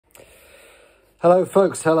Hello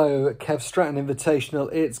folks, hello, Kev Stratton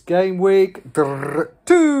Invitational, it's game week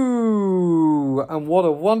 2, and what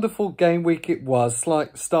a wonderful game week it was.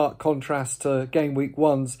 Slight stark contrast to game week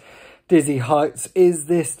 1's dizzy heights. Is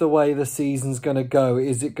this the way the season's going to go?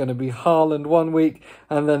 Is it going to be Haaland one week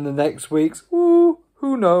and then the next week's, who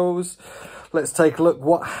knows? Let's take a look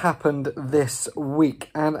what happened this week.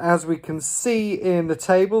 And as we can see in the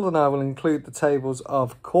table, and I will include the tables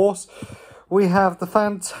of course, we have the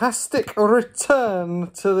fantastic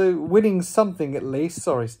return to the winning something at least.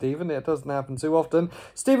 Sorry, Stephen, it doesn't happen too often.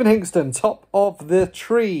 Stephen Hingston, top of the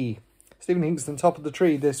tree. Stephen Hingston, top of the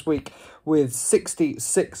tree this week with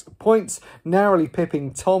 66 points. Narrowly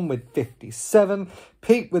pipping Tom with 57.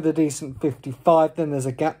 Pete with a decent 55. Then there's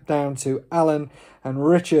a gap down to Alan and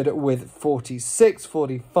Richard with 46.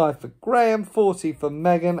 45 for Graham, 40 for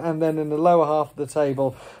Megan. And then in the lower half of the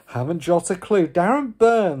table, haven't got a clue. Darren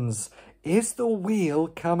Burns. Is the wheel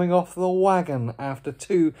coming off the wagon after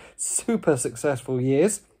 2 super successful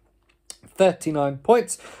years? 39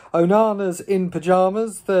 points. Onana's in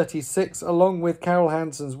pyjamas, 36, along with Carol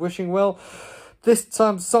Hansen's wishing well. This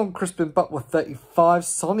time, Son Crispin Butler, 35.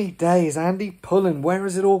 Sonny Days, Andy Pullen. Where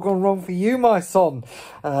has it all gone wrong for you, my son?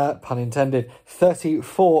 Pun intended.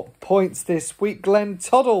 34 points this week. Glenn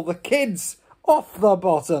Toddle, the kids, off the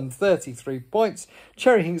bottom, 33 points.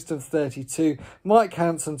 Cherry Hingston, 32. Mike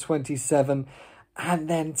Hansen, 27. And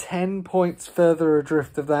then 10 points further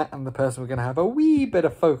adrift of that, and the person we're going to have a wee bit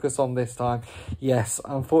of focus on this time. Yes,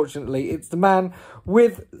 unfortunately, it's the man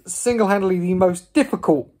with single-handedly the most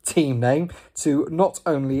difficult team name to not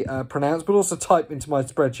only pronounce, but also type into my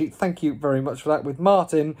spreadsheet. Thank you very much for that. With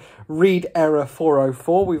Martin, read error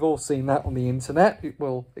 404. We've all seen that on the internet.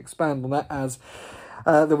 We'll expand on that as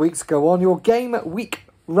the weeks go on. Your game week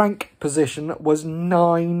rank position was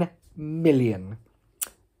 9 million.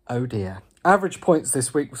 Oh dear. Average points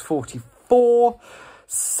this week was 44.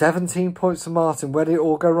 17 points for Martin. Where did it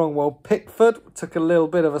all go wrong? Well, Pickford took a little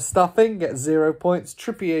bit of a stuffing, gets 0 points.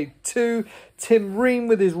 Trippier 2. Tim Ream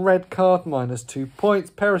with his red card, -2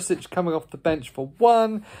 points. Perisic coming off the bench for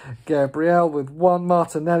 1. Gabriel with 1.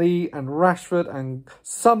 Martinelli and Rashford, and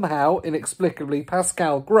somehow, inexplicably,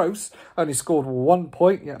 Pascal Gross only scored 1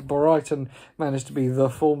 point, yet Brighton managed to be the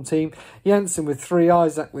form team. Jensen with 3,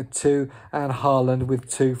 Isaac with 2, and Haaland with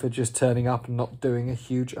 2 for just turning up and not doing a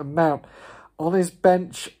huge amount. On his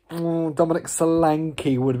bench, Dominic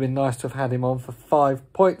Solanke would have been nice to have had him on for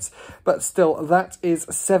 5 points. But still, that is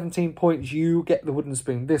 17 points. You get the wooden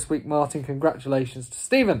spoon this week, Martin. Congratulations to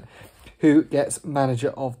Stephen, who gets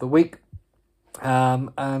Manager of the Week.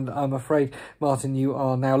 And I'm afraid, Martin, you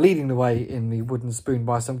are now leading the way in the wooden spoon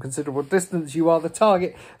by some considerable distance. You are the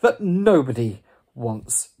target that nobody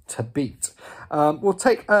wants to beat. We'll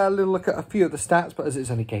take a little look at a few of the stats, but as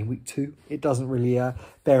it's only game week 2, it doesn't really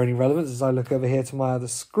bear any relevance as I look over here to my other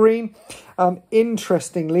screen.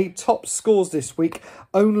 Interestingly, top scores this week,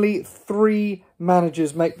 only 3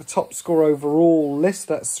 managers make the top score overall list.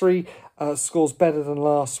 That's 3 scores better than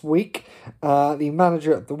last week. The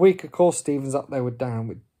Manager of the Week, of course, Stephen's up there with Darren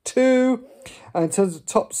with 2. In terms of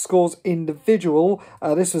top scores individual,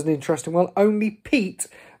 this was an interesting one. Only Pete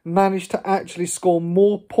managed to actually score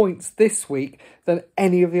more points this week than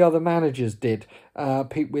any of the other managers did.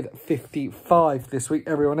 Pete with 55 this week.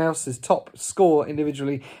 Everyone else's top score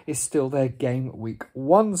individually is still their game week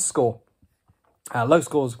 1 score. Low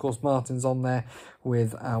scores, of course, Martin's on there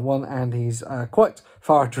with 1, and he's quite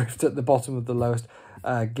far adrift at the bottom of the lowest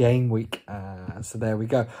game week. So there we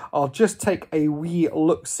go. I'll just take a wee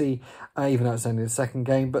look-see, even though it's only the second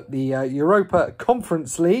game, but the Europa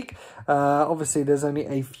Conference League, obviously there's only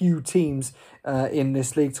a few teams in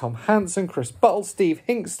this league. Tom Hansen, Chris Buttle, Steve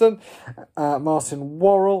Hingston, Martin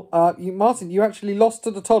Worrell. Martin, you actually lost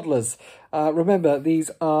to the toddlers. Remember, these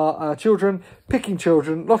are children, picking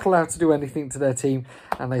children, not allowed to do anything to their team,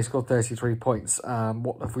 and they scored 33 points.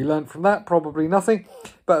 What have we learned from that? Probably nothing.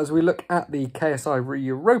 But as we look at the KSI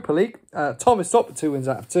Europa League, Tom is top with 2 wins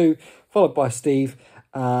out of 2, followed by Steve,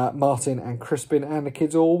 Martin and Crispin, and the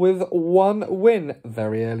kids all with 1 win.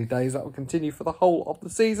 Very early days. That will continue for the whole of the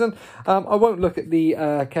season. I won't look at the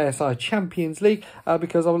KSI Champions League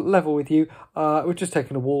because I'll level with you. We're just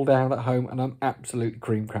taking a wall down at home and I'm absolutely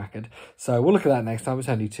cream crackered. So we'll look at that next time. It's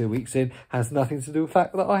only 2 weeks in. Has nothing to do with the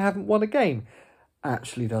fact that I haven't won a game.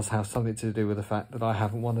 Actually does have something to do with the fact that I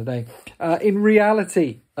haven't won a day. In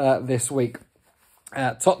reality, this week,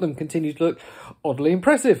 Tottenham continue to look oddly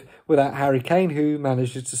impressive without Harry Kane, who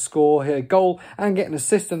manages to score a goal and get an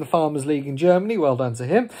assist in the Farmers League in Germany. Well done to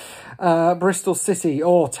him. Bristol City,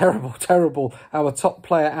 oh, terrible, terrible. Our top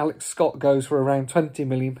player, Alex Scott, goes for around £20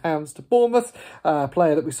 million to Bournemouth.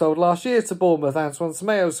 Player that we sold last year to Bournemouth, Antoine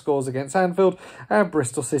Semenyo, scores against Anfield. And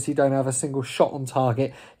Bristol City don't have a single shot on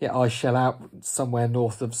target, yet I shell out somewhere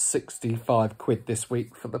north of 65 quid this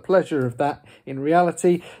week for the pleasure of that. In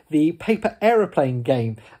reality, the paper aeroplane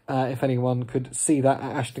game, if anyone could see that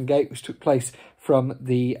at Ashton Gate, which took place from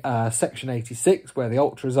the Section 86, where the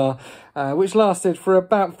Ultras are, which lasted for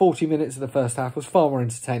about 40 minutes of the first half, was far more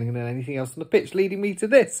entertaining than anything else on the pitch, leading me to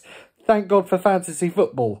this. Thank God for fantasy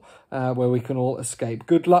football, where we can all escape.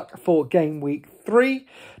 Good luck for game week 3.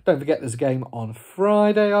 Don't forget there's a game on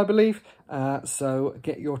Friday, I believe. So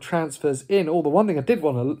get your transfers in. The one thing I did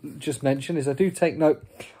want to just mention is I do take note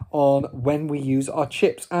on when we use our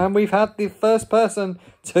chips. And we've had the first person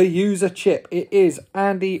to use a chip. It is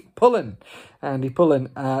Andy Pullen. Andy Pullen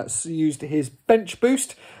used his bench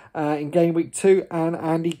boost in game week 2. And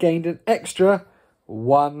Andy gained an extra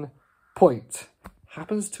 1 point.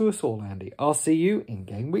 Happens to us all, Andy. I'll see you in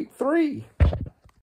game week 3.